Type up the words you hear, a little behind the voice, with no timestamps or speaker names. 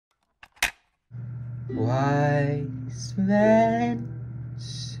Wise men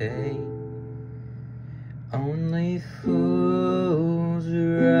say only fools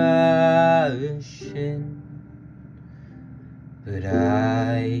rush in, but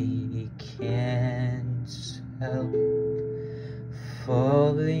I can't help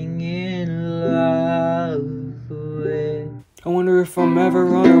falling in love with. I wonder if I'm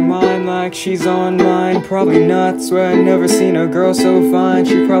ever on her mind like she's on mine. Probably not, swear I never seen a girl so fine.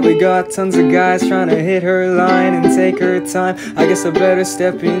 She probably got tons of guys trying to hit her line and take her time. I guess I better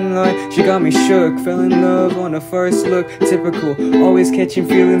step in line. She got me shook, fell in love on the first look. Typical, always catching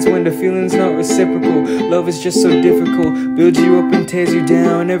feelings when the feeling's not reciprocal. Love is just so difficult, builds you up and tears you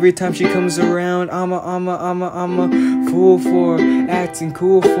down. Every time she comes around, I'm a fool for her, acting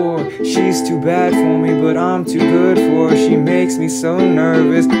cool for her. She's too bad for me, but I'm too good for her. She makes me so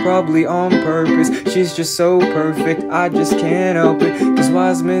nervous, probably on purpose. She's just so perfect, I just can't help it. Cause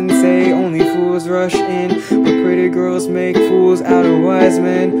wise men say only fools rush in, but pretty girls make fools out of wise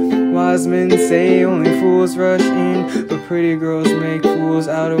men. Wise men say only fools rush in, but pretty girls make fools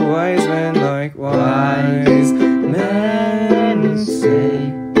out of wise men. Like wise men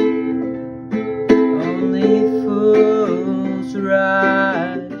say Only fools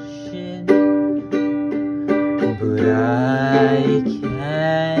rush in, but I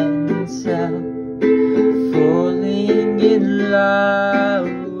can't help falling in love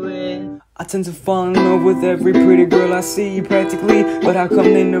with. I tend to fall in love with every pretty girl I see practically, but how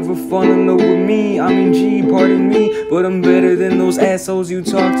come they never fall in love with me? I mean, gee, pardon me, but I'm better than those assholes you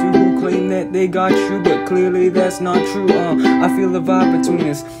talk to who claim that they got you, but clearly that's not true. I feel the vibe between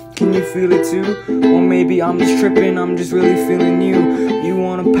us. Can you feel it too? Or maybe I'm just tripping, I'm just really feeling you. You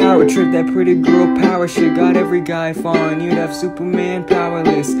want a power trip, that pretty girl power shit got every guy falling. You'd have Superman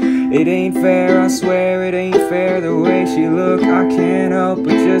powerless. It ain't fair, I swear it ain't fair. The way she look, I can't help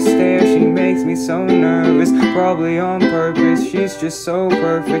but just stare. She makes me so nervous, probably on purpose. She's just so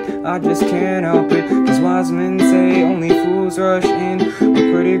perfect, I just can't help it. Cause wise men say only fools rush in,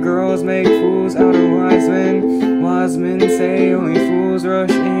 but pretty girls make fools out of wise men. Wise men say only fools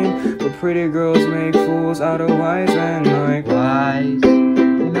rush in, but pretty girls make fools out of wise men. Like Wise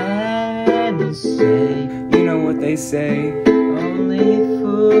men say you know what they say, only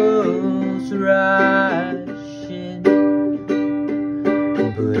fools rush